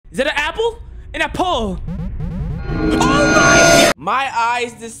Is that an apple? An apple. Oh my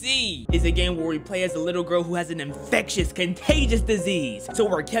Eyes Deceive is a game where we play as a little girl who has an infectious, contagious disease. So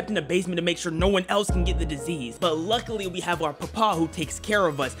we're kept in the basement to make sure no one else can get the disease. But luckily we have our papa who takes care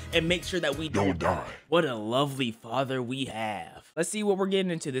of us and makes sure that we don't die. What a lovely father we have. Let's see what we're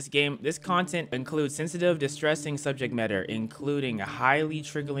getting into this game. This content includes sensitive, distressing subject matter, including highly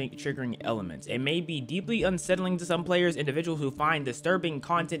triggering elements. It may be deeply unsettling to some players, individuals who find disturbing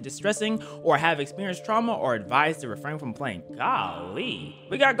content distressing or have experienced trauma or advised to refrain from playing. Golly,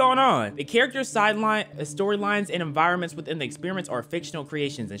 we got going on. The characters, storylines, and environments within the experiments are fictional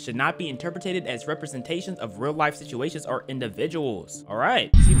creations and should not be interpreted as representations of real life situations or individuals. All right,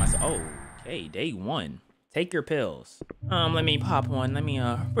 see myself. Oh, okay, day one. Take your pills. Let me pop one. Let me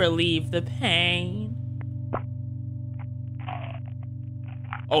relieve the pain.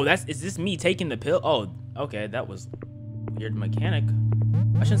 Oh, is this me taking the pill? Oh, okay, that was weird mechanic.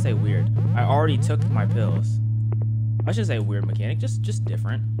 I shouldn't say weird. I already took my pills. I should say weird mechanic, just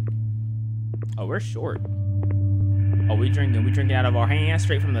different. Oh, we're short. Oh, we drinking out of our hands,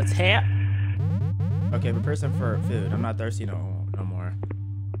 straight from the tap. Okay, prepare some for food. I'm not thirsty no more.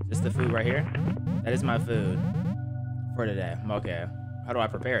 This the food right here? That is my food for today. Okay. How do I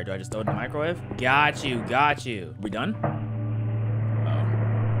prepare it? Do I just throw it in the microwave? Got you. We done?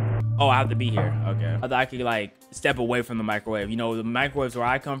 Oh, I have to be here. Okay. I thought I could like step away from the microwave. You know, the microwaves where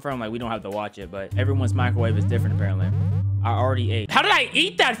I come from, like we don't have to watch it, but everyone's microwave is different apparently. I already ate. How did I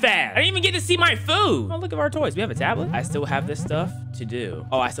eat that fast? I didn't even get to see my food. Oh, look at our toys. We have a tablet. I still have this stuff to do.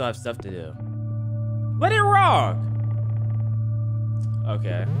 Oh, I still have stuff to do. Let it rock.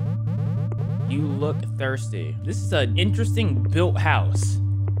 Okay. You look thirsty. This is an interesting built house.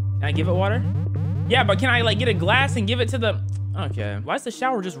 Can I give it water? Yeah, but can I like get a glass and give it to the... Okay, why is the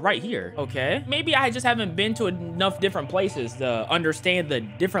shower just right here? Okay, maybe I just haven't been to enough different places to understand the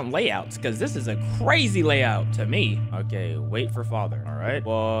different layouts, because this is a crazy layout to me. Okay, wait for father. All right,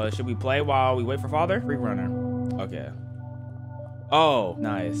 well, should we play while we wait for father? Free runner. Okay. Oh,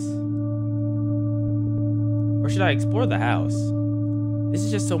 nice. Or should I explore the house? This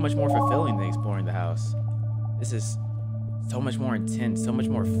is just so much more fulfilling than exploring the house. This is so much more intense, so much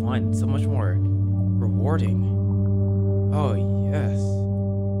more fun, so much more rewarding. Oh, yes.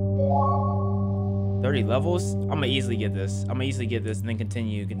 30 levels? I'm gonna easily get this. and then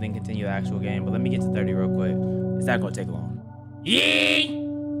continue the actual game. But let me get to 30 real quick. It's not gonna take long. Yee!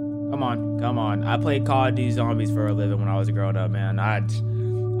 Come on. I played Call of Duty Zombies for a living when I was growing up, man.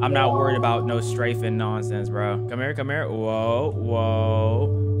 I'm not worried about no strafing nonsense, bro. Come here. Whoa.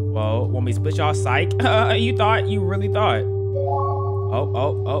 Want me to split y'all? Psych? You really thought?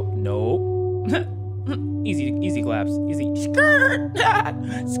 Oh, no. Easy claps. Easy. Skirt.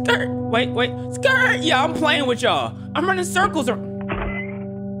 Skirt. Wait. Skirt. Yeah, I'm playing with y'all. I'm running circles. Talk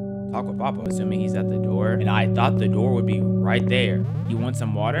with Papa, assuming he's at the door. And I thought the door would be right there. You want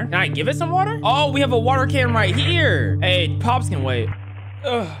some water? Can I give it some water? Oh, we have a water can right here. Hey, Pops can wait.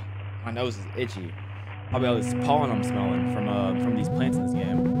 Ugh, my nose is itchy. Probably all this pollen I'm smelling from these plants in this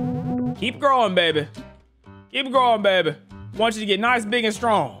game. Keep growing, baby. Want you to get nice, big, and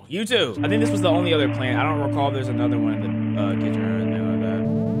strong. You too. I think this was the only other plant. I don't recall if there's another one in the kitchen or anything like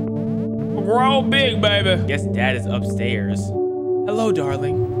that. Grow big, baby. Guess Dad is upstairs. Hello,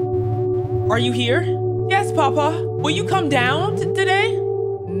 darling. Are you here? Yes, Papa. Will you come down today?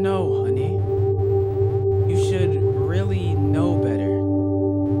 No, honey. You should really know better.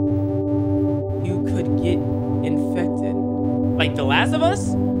 You could get infected. Like The Last of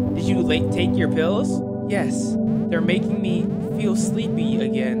Us? Did you take your pills? Yes. They're making me feel sleepy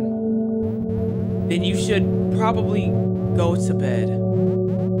again. Then you should probably go to bed.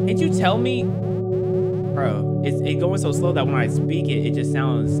 Can't you tell me? Bro, it's going so slow that when I speak it just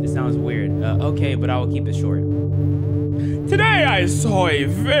sounds weird. Okay, but I will keep it short. Today I saw a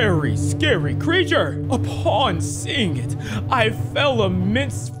very scary creature. Upon seeing it, I felt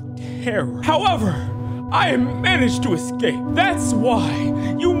immense terror. However, I managed to escape. That's why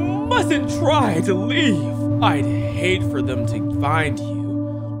you mustn't try to leave. I'd hate for them to find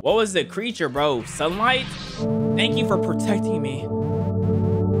you. What was the creature, bro? Sunlight? Thank you for protecting me.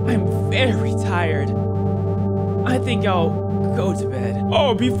 I'm very tired. I think I'll go to bed.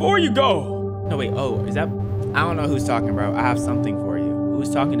 Oh, before you go. No, wait, is that? I don't know who's talking, bro. I have something for you.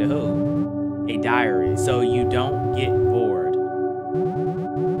 Who's talking to who? A diary, so you don't get bored.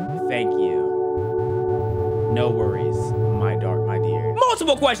 Thank you. No worries, my dear.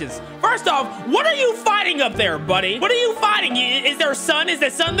 Multiple questions. First off, what are you fighting up there, buddy? What are you fighting? Is there sun? Is the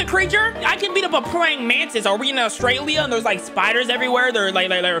sun the creature? I can beat up a praying mantis. Are we in Australia and there's like spiders everywhere? They're like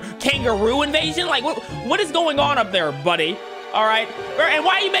kangaroo invasion? Like what is going on up there, buddy? All right. And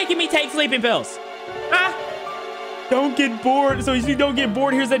why are you making me take sleeping pills? Huh? Don't get bored. So you don't get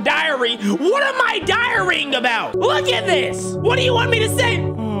bored, here's a diary. What am I diarying about? Look at this. What do you want me to say?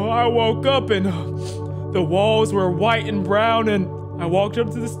 Oh, I woke up and the walls were white and brown, and I walked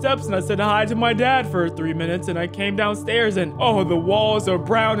up to the steps and I said hi to my dad for 3 minutes, and I came downstairs and oh, the walls are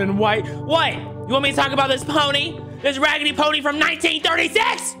brown and white. What? You want me to talk about this pony? This raggedy pony from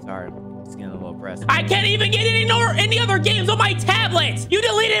 1936? Sorry, it's getting a little pressed. I can't even get any other games on my tablet. You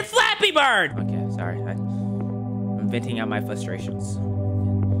deleted Flappy Bird. Okay, sorry. I'm venting out my frustrations.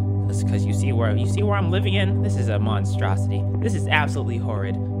 Because you see where I'm living in? This is a monstrosity. This is absolutely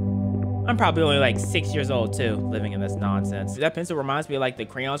horrid. I'm probably only like 6 years old too, living in this nonsense. That pencil reminds me of like the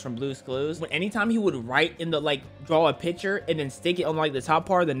crayons from Blue's Clues. When anytime he would write in the like, draw a picture and then stick it on like the top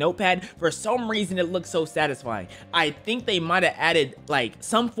part of the notepad, for some reason it looks so satisfying. I think they might have added like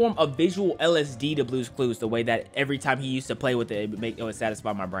some form of visual LSD to Blue's Clues, the way that every time he used to play with it, it would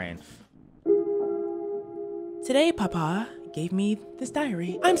satisfy my brain. Today, Papa gave me this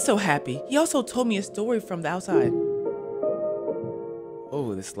diary. I'm so happy. He also told me a story from the outside.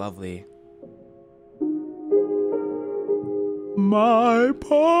 Oh, this is lovely. My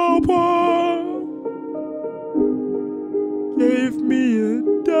papa gave me a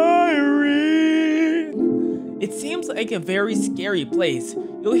diary. It seems like a very scary place.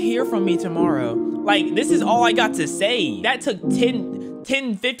 You'll hear from me tomorrow. Like, this is all I got to say. That took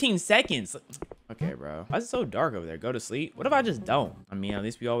 15 seconds. Okay, bro. Why is it so dark over there? Go to sleep. What if I just don't? I mean, at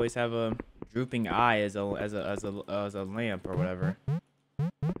least we always have a drooping eye as a lamp or whatever.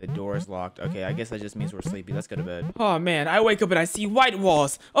 The door is locked. Okay, I guess that just means we're sleepy. Let's go to bed. Oh man, I wake up and I see white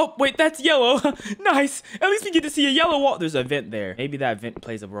walls. Oh wait, that's yellow. Nice. At least we get to see a yellow wall. There's a vent there. Maybe that vent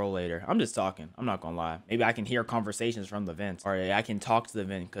plays a role later. I'm just talking. I'm not gonna lie. Maybe I can hear conversations from the vent, or I can talk to the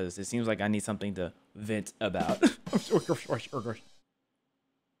vent because it seems like I need something to vent about.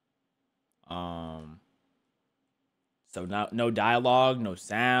 So no dialogue, no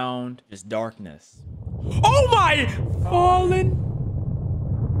sound, just darkness. Oh my! Fallen.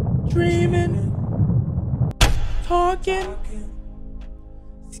 Dreaming, talking,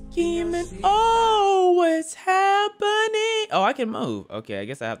 scheming. Oh, what's happening? Oh, I can move. Okay, I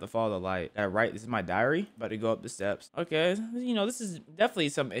guess I have to follow the light. Right, this is my diary. About to go up the steps. Okay, you know, this is definitely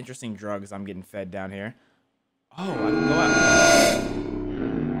some interesting drugs I'm getting fed down here. Oh, I can go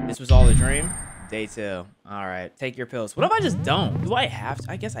out. This was all a dream? Day 2. All right, take your pills. What if I just don't? Do I have to?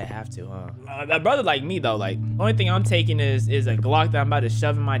 I guess I have to, huh? A brother like me, though, like, the only thing I'm taking is a Glock that I'm about to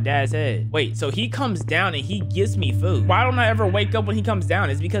shove in my dad's head. Wait, so he comes down and he gives me food. Why don't I ever wake up when he comes down?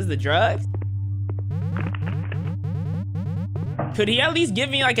 Is it because of the drugs? Could he at least give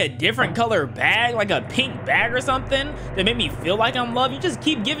me like a different color bag, like a pink bag or something that made me feel like I'm loved? You just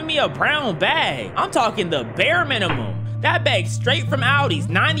keep giving me a brown bag. I'm talking the bare minimum. That bag straight from Aldi's,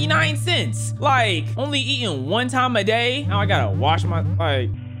 99 cents. Like, only eating one time a day. Now I gotta wash my, like,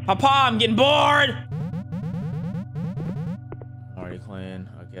 Papa, I'm getting bored. Already clean,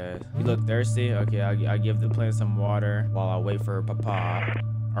 okay. You look thirsty? Okay, I give the plant some water while I wait for Papa.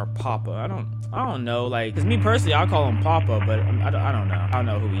 Or Papa, I don't know, like, cause me personally, I'll call him Papa, but I don't know. I don't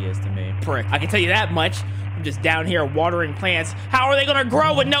know who he is to me. Prick, I can tell you that much. I'm just down here watering plants. How are they gonna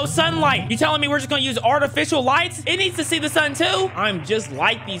grow with no sunlight? You telling me we're just gonna use artificial lights? It needs to see the sun too? I'm just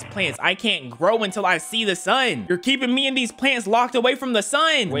like these plants. I can't grow until I see the sun. You're keeping me and these plants locked away from the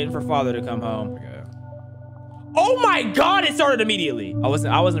sun. Waiting for father to come home. Okay. Oh my God, it started immediately. I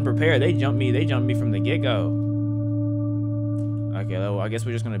wasn't prepared. They jumped me from the get-go. Okay, well, I guess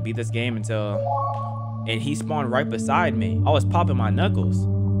we're just gonna beat this game until... And he spawned right beside me. I was popping my knuckles.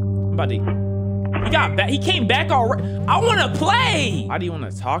 I'm about to... He came back already. I wanna play! How do you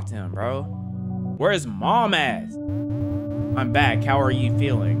wanna talk to him, bro? Where's mom at? I'm back, how are you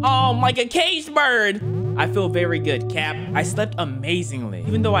feeling? Oh, I'm like a caged bird. I feel very good, Cap. I slept amazingly,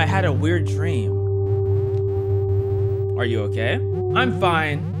 even though I had a weird dream. Are you okay? I'm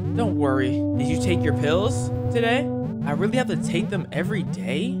fine, don't worry. Did you take your pills today? I really have to take them every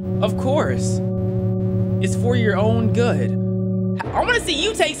day? Of course. It's for your own good. I want to see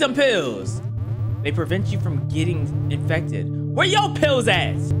you take some pills. They prevent you from getting infected. Where your pills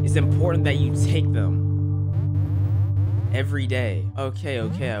at? It's important that you take them every day. Okay,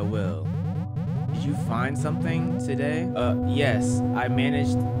 I will. Did you find something today? Yes. I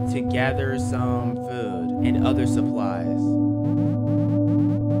managed to gather some food and other supplies.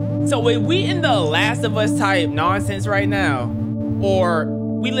 So are we in the Last of Us type nonsense right now? Or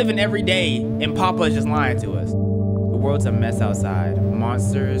we living every day and Papa's just lying to us? The world's a mess outside.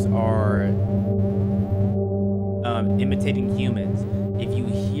 Monsters are are imitating humans. If you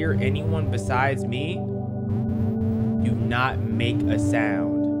hear anyone besides me, Do not make a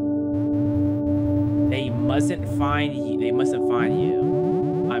sound. They mustn't find you. They mustn't find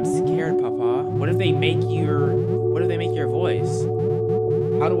you. I'm scared, Papa. What if they make your voice?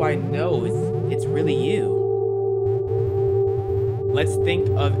 How do I know it's really you? Let's think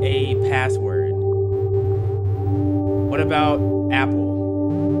of a password. What about Apple?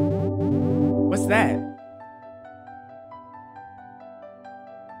 What's that?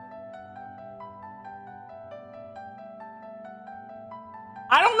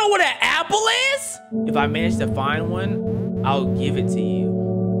 I don't know what an apple is. If I manage to find one, I'll give it to you.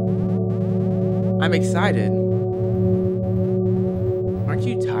 I'm excited. Aren't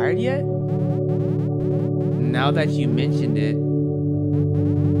you tired yet? Now that you mentioned it.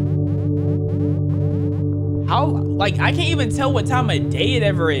 How, like, I can't even tell what time of day it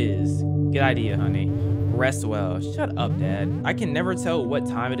ever is. Good idea, honey. Rest well. Shut up, Dad. I can never tell what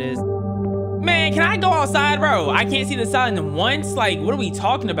time it is. Man, can I go outside, bro? I can't see the sun once. Like, what are we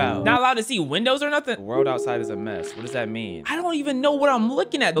talking about? Not allowed to see windows or nothing? The world outside is a mess. What does that mean? I don't even know what I'm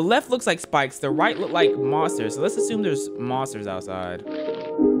looking at. The left looks like spikes. The right look like monsters. So let's assume there's monsters outside.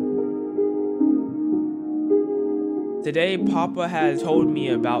 Today, Papa has told me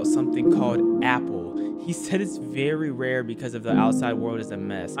about something called Apple. He said it's very rare because of the outside world is a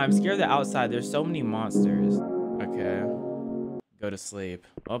mess. I'm scared that outside there's so many monsters. Okay. Go to sleep.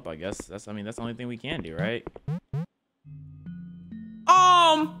 Oh, I guess that's the only thing we can do, right?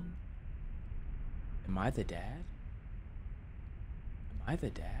 Am I the dad? Am I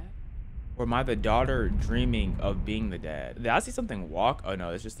the dad? Or am I the daughter dreaming of being the dad? Did I see something walk? Oh no,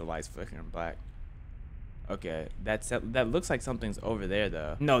 it's just the lights flickering black. Okay, that looks like something's over there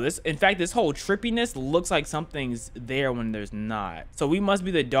though. No, in fact, this whole trippiness looks like something's there when there's not. So we must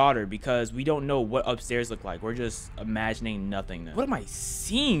be the daughter because we don't know what upstairs look like. We're just imagining nothingness. What am I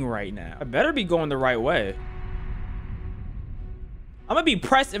seeing right now? I better be going the right way. I'm gonna be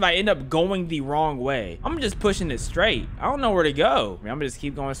pressed if I end up going the wrong way. I'm just pushing it straight. I don't know where to go. I'm gonna just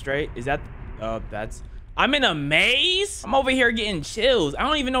keep going straight. Is that, I'm in a maze? I'm over here getting chills. I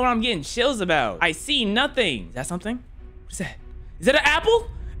don't even know what I'm getting chills about. I see nothing. Is that something? What's that? Is that an apple?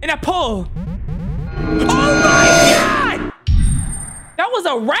 An apple. Oh my God! That was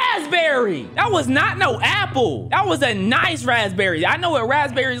a raspberry. That was not no apple. That was a nice raspberry. I know what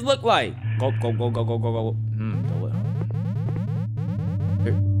raspberries look like. Go, go, go, go, go, go, go.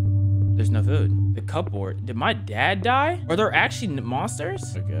 There's no food. The cupboard. Did my dad die? Are there actually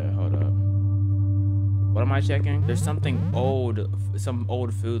monsters? Okay, hold up. What am I checking? There's something old, some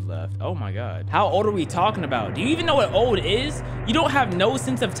old food left. Oh my God. How old are we talking about? Do you even know what old is? You don't have no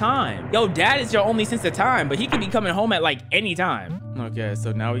sense of time. Yo, dad is your only sense of time, but he could be coming home at like any time. Okay,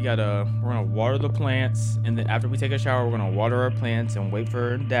 so now we're gonna water the plants. And then after we take a shower, we're gonna water our plants and wait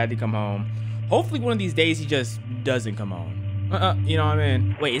for dad to come home. Hopefully one of these days he just doesn't come home. You know what I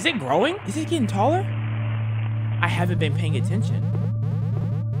mean? Wait, is it growing? Is it getting taller? I haven't been paying attention.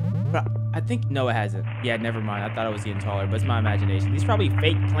 But I think, no, it hasn't. Yeah, never mind. I thought it was getting taller, but it's my imagination. These are probably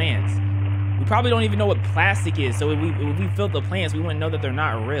fake plants. We probably don't even know what plastic is. So if we filled the plants, we wouldn't know that they're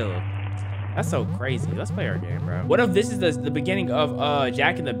not real. That's so crazy. Let's play our game, bro. What if this is the beginning of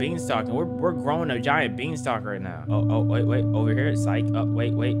Jack and the Beanstalk, and we're growing a giant beanstalk right now? Oh, wait, over here, psych.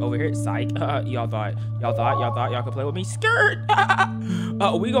 Wait, over here, psych. Y'all thought y'all could play with me? Skirt.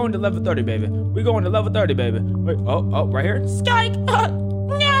 We going to level 30, baby. We going to level 30, baby. Wait, right here, psych.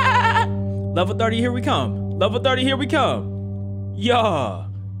 Level 30, here we come. Level 30, here we come. Yeah,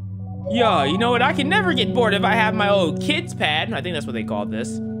 you know what? I can never get bored if I have my old kids pad. I think that's what they call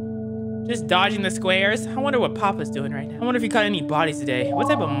this. Just dodging the squares. I wonder what Papa's doing right now. I wonder if he caught any bodies today. What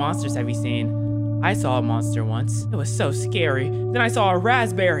type of monsters have you seen? I saw a monster once. It was so scary. Then I saw a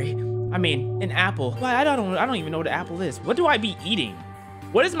raspberry. I mean, an apple. Well, I don't even know what an apple is. What do I be eating?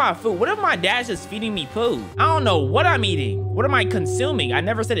 What is my food? What if my dad's just feeding me poo? I don't know what I'm eating. What am I consuming? I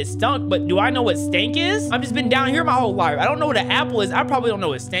never said it stunk, but do I know what stank is? I've just been down here my whole life. I don't know what an apple is. I probably don't know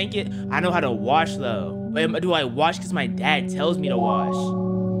what stank is. I know how to wash though. But do I wash because my dad tells me to wash?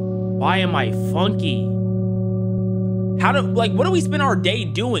 Why am I funky? What do we spend our day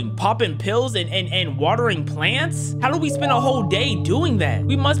doing? Popping pills and watering plants? How do we spend a whole day doing that?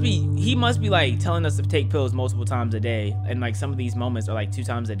 He must be like telling us to take pills multiple times a day. And like some of these moments are like 2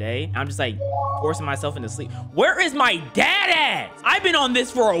 times a day. I'm just like forcing myself into sleep. Where is my dad at? I've been on this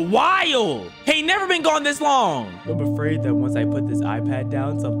for a while. He ain't never been gone this long. I'm afraid that once I put this iPad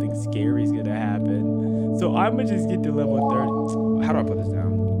down, something scary is gonna happen. So I'm gonna just get to level 30. How do I put this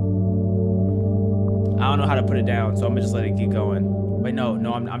down? I don't know how to put it down, so I'm gonna just let it keep going. Wait, no,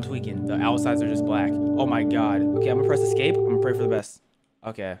 I'm tweaking. The outsides are just black. Oh my God. Okay, I'm gonna press escape. I'm gonna pray for the best.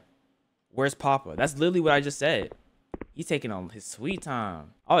 Okay. Where's Papa? That's literally what I just said. He's taking on his sweet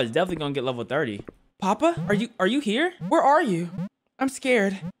time. Oh, it's definitely gonna get level 30. Papa, are you here? Where are you? I'm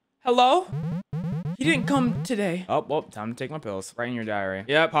scared. Hello? He didn't come today. Oh, well, time to take my pills. Right in your diary.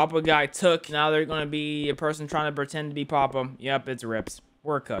 Yep, Papa got took. Now they're gonna be a person trying to pretend to be Papa. Yep, it's rips.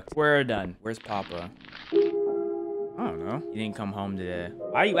 We're cooked. We're done. Where's Papa? I don't know. He didn't come home today.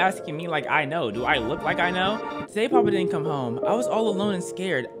 Why are you asking me like I know? Do I look like I know? Today Papa didn't come home. I was all alone and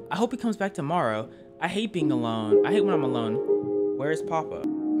scared. I hope he comes back tomorrow. I hate being alone. I hate when I'm alone. Where's Papa?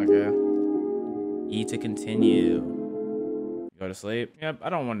 Okay. E to continue. Go to sleep. Yep, I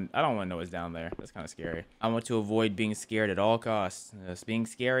don't want to know what's down there. That's kind of scary. I want to avoid being scared at all costs. Being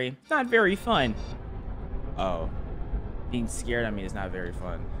scary, it's not very fun. Oh. Being scared, I mean, it's not very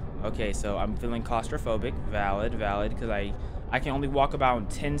fun. Okay, so I'm feeling claustrophobic. Valid, because I can only walk about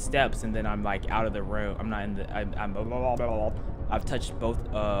 10 steps and then I'm like out of the room. I'm not in the I've touched both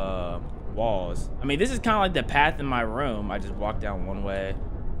walls. I mean, this is kind of like the path in my room. I just walk down one way,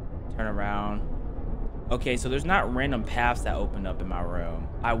 turn around. Okay, so there's not random paths that open up in my room.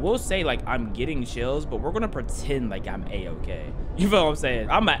 I will say, like, I'm getting chills, but we're gonna pretend like I'm A-okay. You feel what I'm saying?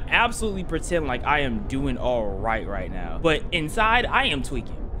 I'm gonna absolutely pretend like I am doing all right now. But inside, I am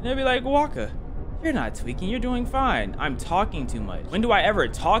tweaking. And they'll be like, Waka, you're not tweaking, you're doing fine. I'm talking too much. When do I ever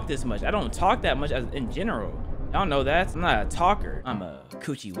talk this much? I don't talk that much in general. Y'all know that. I'm not a talker. I'm a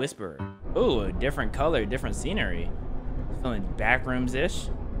coochie whisperer. Ooh, a different color, different scenery. Feeling backrooms-ish.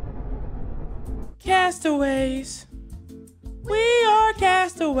 Castaways, we are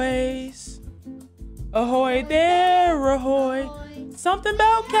castaways. Ahoy there, ahoy. Something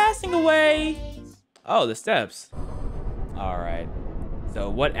about casting away. Oh, the steps. All right. So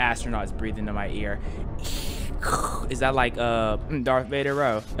what astronaut is breathing in my ear? Is that like Darth Vader,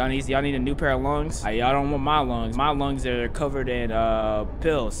 bro? Y'all need a new pair of lungs? Y'all don't want my lungs. My lungs are covered in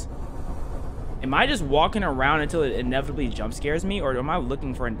pills. Am I just walking around until it inevitably jump scares me, or am I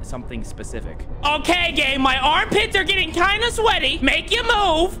looking for something specific? Okay, game, my armpits are getting kind of sweaty. Make you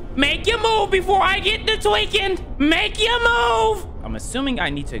move. Make you move before I get to tweaking. Make you move. I'm assuming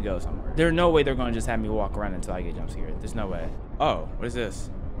I need to go somewhere. There's no way they're going to just have me walk around until I get jump scared. There's no way. Oh, what is this?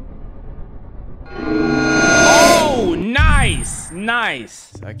 Oh, nice.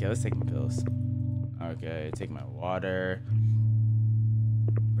 Nice. Okay, let's take my pills. Okay, take my water.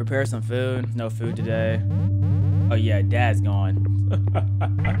 Prepare some food. No food today. Oh yeah, Dad's gone.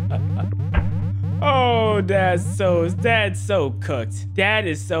 Oh, Dad's so cooked. Dad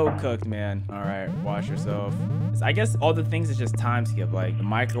is so cooked, man. All right, wash yourself. I guess all the things is just time skip. Like the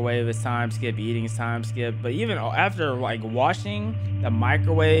microwave is time skip, eating is time skip. But even after like washing, the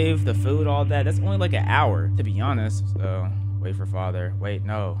microwave, the food, all that, that's only like an hour, to be honest. So wait for father. Wait,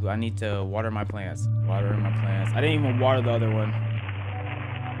 no, I need to water my plants. Watering my plants. I didn't even water the other one.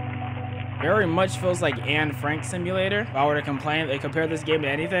 Very much feels like Anne Frank Simulator. If I were to complain, they compare this game to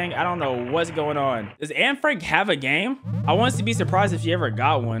anything, I don't know what's going on. Does Anne Frank have a game? I want to be surprised if she ever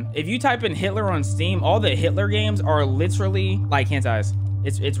got one. If you type in Hitler on Steam, all the Hitler games are literally like hentais.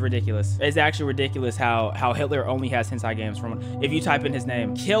 It's ridiculous. It's actually ridiculous how Hitler only has hentai games from if you type in his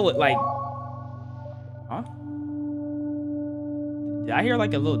name. Kill it, like, huh? Did I hear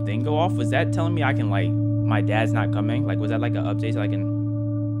like a little thing go off? Was that telling me I can like, my dad's not coming? Like, was that like an update so I can?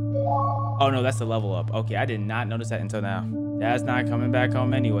 Oh no, that's the level up. Okay, I did not notice that until now. Dad's not coming back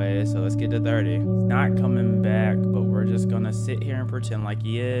home anyway, so let's get to 30. He's not coming back, but we're just gonna sit here and pretend like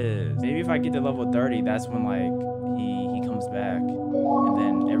he is. Maybe if I get to level 30, that's when like he comes back and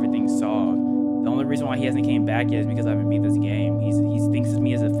then everything's solved. The only reason why he hasn't came back yet is because I haven't beat this game. He thinks of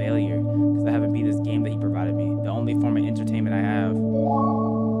me as a failure because I haven't beat this game that he provided me. The only form of entertainment I have.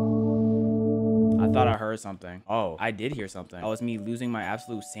 I thought I heard something. Oh, I did hear something. That was me losing my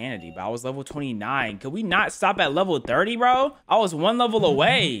absolute sanity, but I was level 29. Could we not stop at level 30, bro? I was one level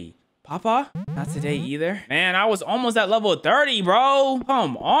away. Papa? Not today either. Man, I was almost at level 30, bro.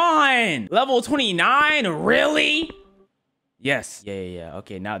 Come on. Level 29? Really? Yes. Yeah.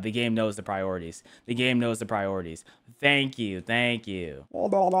 Okay, now the game knows the priorities. The game knows the priorities. Thank you. Level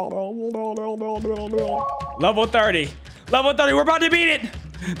 30. Level 30. We're about to beat it.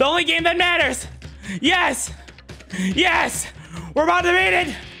 The only game that matters. Yes! We're about to beat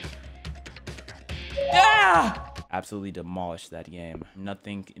it! Yeah! Absolutely demolished that game.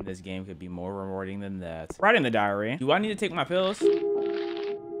 Nothing in this game could be more rewarding than that. Right in the diary. Do I need to take my pills?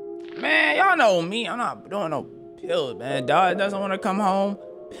 Man, y'all know me. I'm not doing no pills, man. Dad doesn't want to come home.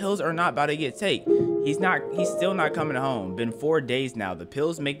 Pills are not about to get taken. He's still not coming home. Been 4 days now. The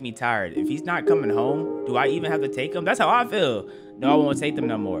pills make me tired. If he's not coming home, do I even have to take them? That's how I feel. No, I won't take them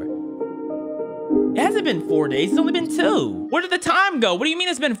no more. It hasn't been 4 days. It's only been 2. Where did the time go? What do you mean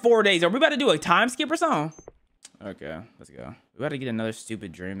it's been 4 days? Are we about to do a time skip or something? Okay, let's go. We gotta get another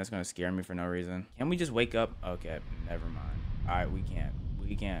stupid dream that's gonna scare me for no reason. Can we just wake up? Okay, never mind. All right, we can't.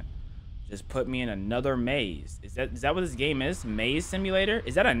 We can't. Just put me in another maze. Is that what this game is? Maze simulator?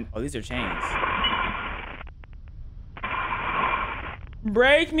 Is that a... Oh, these are chains.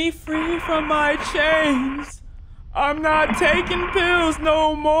 Break me free from my chains. I'm not taking pills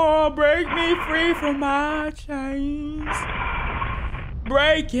no more. Break me free from my chains.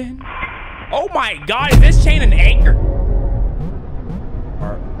 Breaking. Oh my God, is this chain an anchor?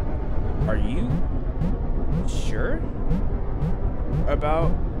 Are you sure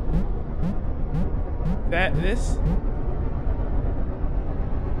about this?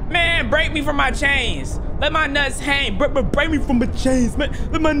 Man, break me from my chains. Let my nuts hang. Break me from the chains. Man,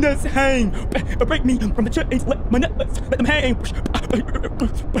 let my nuts hang. Break me from the chains. Let my nuts, let them hang.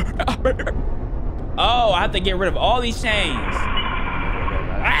 Oh, I have to get rid of all these chains.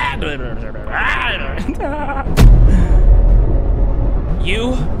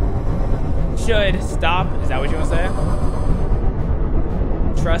 You should stop. Is that what you want to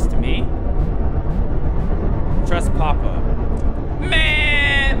say? Trust me. Trust Papa.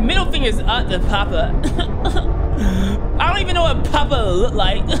 Man, middle finger's up to Papa. I don't even know what Papa look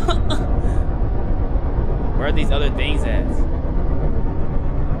like. Where are these other things at?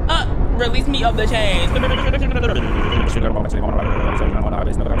 Release me of the chains.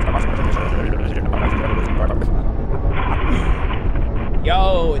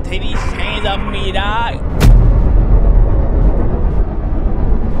 Yo, take these chains off me, dog.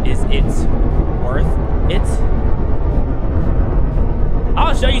 Is it worth it?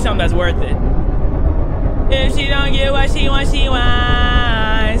 I'll show you something that's worth it. If she don't get what she wants, she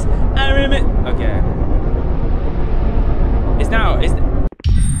wants. I remember. Okay.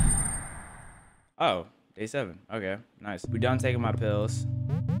 Oh, day 7. Okay, nice. We're done taking my pills.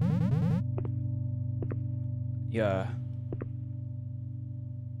 Yeah.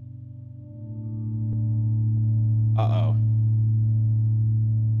 Uh-oh.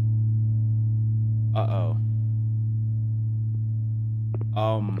 Uh-oh.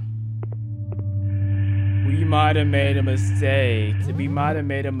 We might have made a mistake. We might have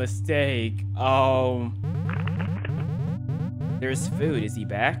made a mistake. There's food. Is he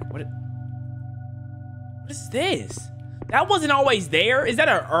back? What is this? That wasn't always there. Is that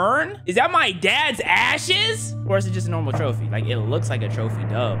an urn? Is that my dad's ashes? Or is it just a normal trophy? Like, it looks like a trophy,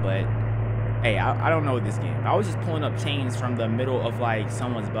 duh, but hey, I don't know this game. I was just pulling up chains from the middle of like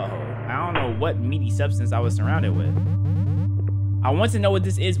someone's butthole. I don't know what meaty substance I was surrounded with. I want to know what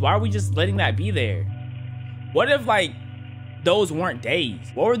this is. Why are we just letting that be there? What if like those weren't days?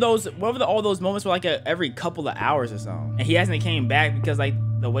 What were all those moments were like every couple of hours or something? And he hasn't came back because like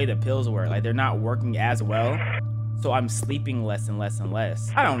the way the pills work, like they're not working as well. So I'm sleeping less and less and less.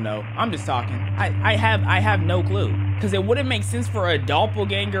 I don't know. I'm just talking. I have no clue. Because it wouldn't make sense for a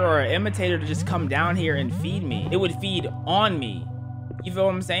doppelganger or an imitator to just come down here and feed me. It would feed on me. You feel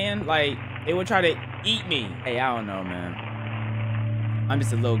what I'm saying? Like, it would try to eat me. Hey, I don't know, man. I'm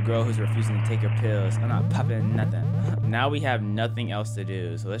just a little girl who's refusing to take her pills. I'm not popping nothing. Now we have nothing else to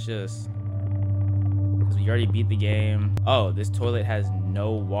do. So let's just... Because we already beat the game. Oh, this toilet has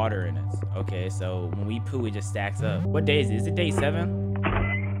no water in it. Okay, so when we poo, it just stacks up. What day is it? Is it day 7?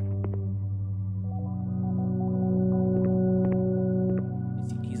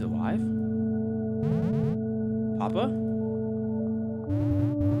 He's alive? Papa?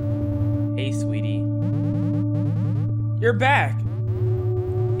 Hey, sweetie. You're back.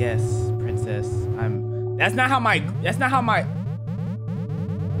 Yes, princess. That's not him.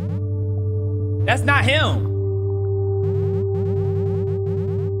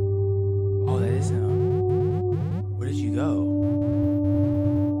 Oh, that is him. Where did you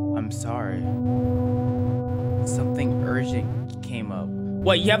go? I'm sorry. Something urgent came up.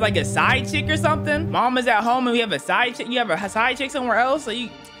 What, you have like a side chick or something? Mom is at home and we have a side chick. You have a side chick somewhere else? So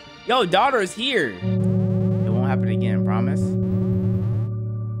yo, daughter is here. It won't happen again, promise?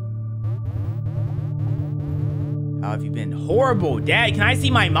 How have you been? Horrible. Dad, can I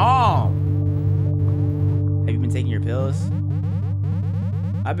see my mom? Have you been taking your pills?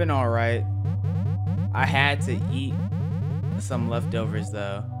 I've been all right. I had to eat some leftovers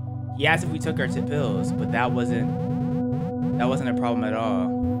though. He asked if we took our pills, but that wasn't a problem at all.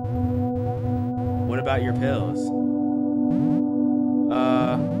 What about your pills?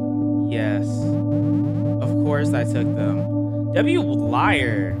 Yes. Of course I took them. W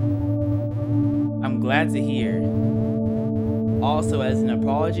liar. I'm glad to hear. Also, as an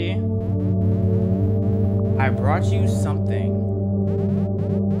apology, I brought you something.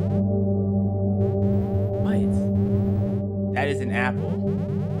 What? That is an apple.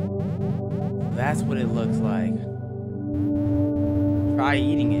 That's what it looks like. try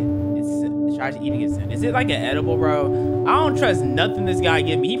eating it. Try eating it soon. Is it like an edible, bro? I don't trust nothing this guy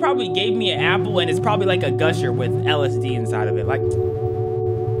gave me. He probably gave me an apple and it's probably like a gusher with LSD inside of it. Like,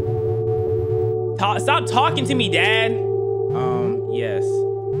 stop talking to me, Dad. Yes.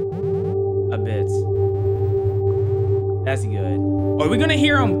 A bit. That's good. Are we gonna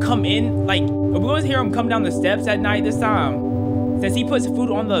hear him come in? Like, are we gonna hear him come down the steps at night this time? Since he puts food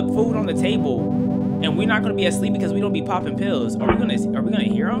on the table, and we're not gonna be asleep because we don't be popping pills. Are we gonna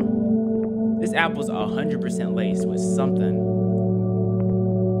hear him? This apple's 100% laced with something.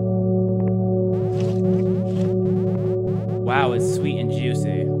 Wow, it's sweet and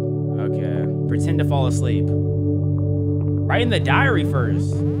juicy. Okay. Pretend to fall asleep. Write in the diary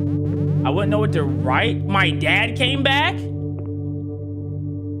first. I wouldn't know what to write. My dad came back?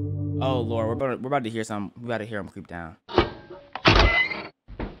 Oh Lord, we're about to hear something. We're about to hear him creep down.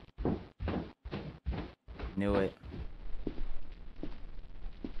 Knew it.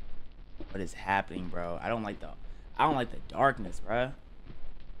 What is happening, bro? I don't like the darkness, bro.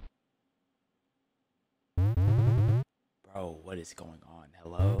 Bro, what is going on?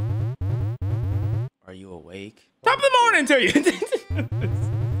 Hello? Are you awake? Top of the morning to you.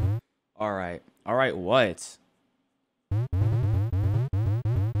 All right, what?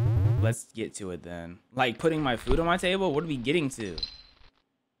 Let's get to it then. Like putting my food on my table? What are we getting to? Did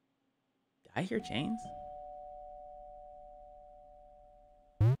I hear chains?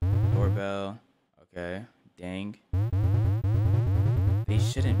 Doorbell. Okay. Dang. They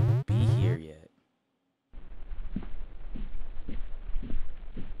shouldn't be here yet.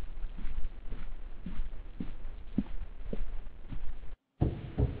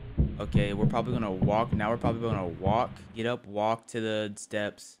 Okay, we're probably gonna walk. Now we're probably gonna walk. Get up, walk to the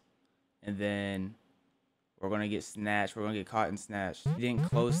steps. And then we're gonna get snatched. We're gonna get caught and snatched. He didn't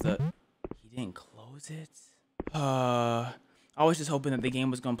close it? I was just hoping that the game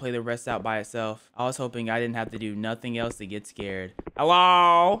was gonna play the rest out by itself. I was hoping I didn't have to do nothing else to get scared.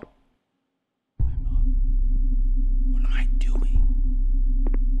 Hello? I'm up. What am I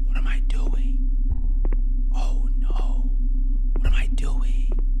doing? What am I doing? Oh no. What am I doing?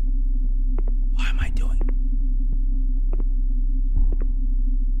 Why am I doing?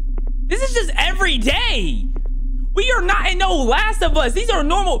 This is just every day. We are not in no Last of Us. These are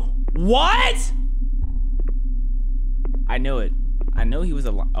normal. What? I knew it. I knew he was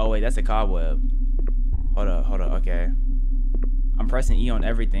a. Oh wait, that's a cobweb. Hold up. Okay. I'm pressing E on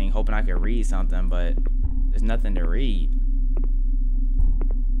everything, hoping I can read something, but there's nothing to read.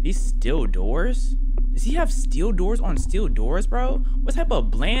 These steel doors? Does he have steel doors on steel doors, bro? What type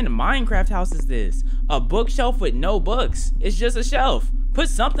of bland Minecraft house is this? A bookshelf with no books. It's just a shelf. Put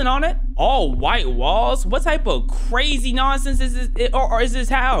something on it. All white walls. What type of crazy nonsense is this? Or is this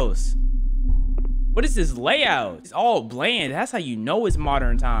house? What is this layout? It's all bland. That's how you know it's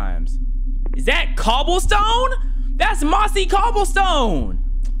modern times. Is that cobblestone? That's mossy cobblestone.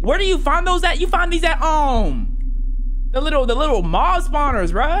 Where do you find those at? You find these at the little mob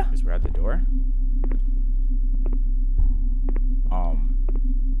spawners, bruh. Just grab the door.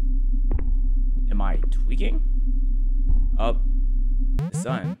 Am I tweaking? Up. The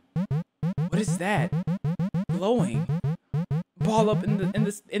sun. What is that? Glowing. Ball up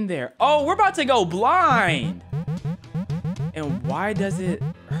in there. Oh, we're about to go blind. And why does it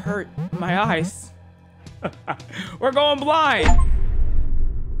hurt my eyes? We're going blind.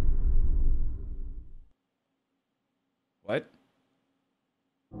 What?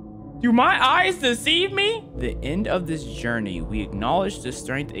 Do my eyes deceive me? The end of this journey, we acknowledge the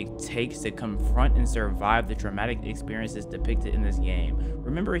strength it takes to confront and survive the traumatic experiences depicted in this game.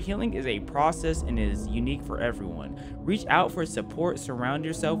 Remember, healing is a process and is unique for everyone. Reach out for support, surround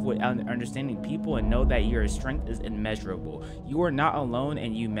yourself with understanding people, and know that your strength is immeasurable. You are not alone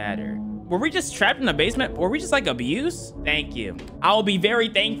and you matter. Were we just trapped in the basement? Were we just like abused? Thank you. I will be very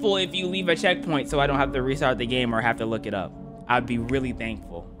thankful if you leave a checkpoint so I don't have to restart the game or have to look it up. I'd be really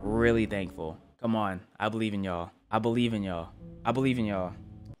thankful. Really thankful. Come on. I believe in y'all. I believe in y'all. I believe in y'all.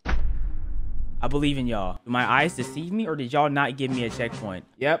 I believe in y'all. Do my eyes deceive me or did y'all not give me a checkpoint?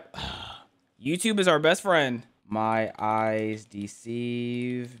 Yep. YouTube is our best friend. My eyes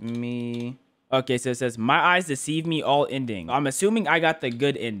deceive me. Okay, so it says, my eyes deceive me, all ending. I'm assuming I got the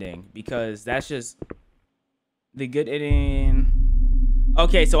good ending because that's just the good ending.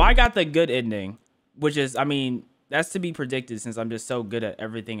 Okay, so I got the good ending, which is, I mean, that's to be predicted since I'm just so good at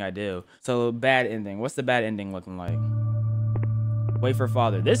everything I do. So bad ending. What's the bad ending looking like? Wait for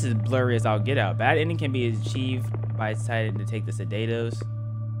father. This is blurry as I'll get out. Bad ending can be achieved by deciding to take the sedatos.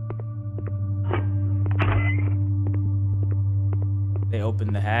 They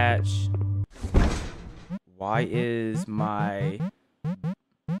open the hatch. Why is my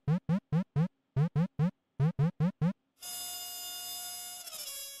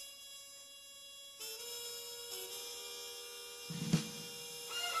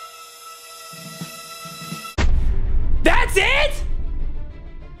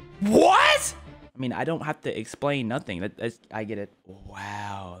I mean, I don't have to explain nothing. I get it.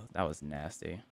 Wow, that was nasty.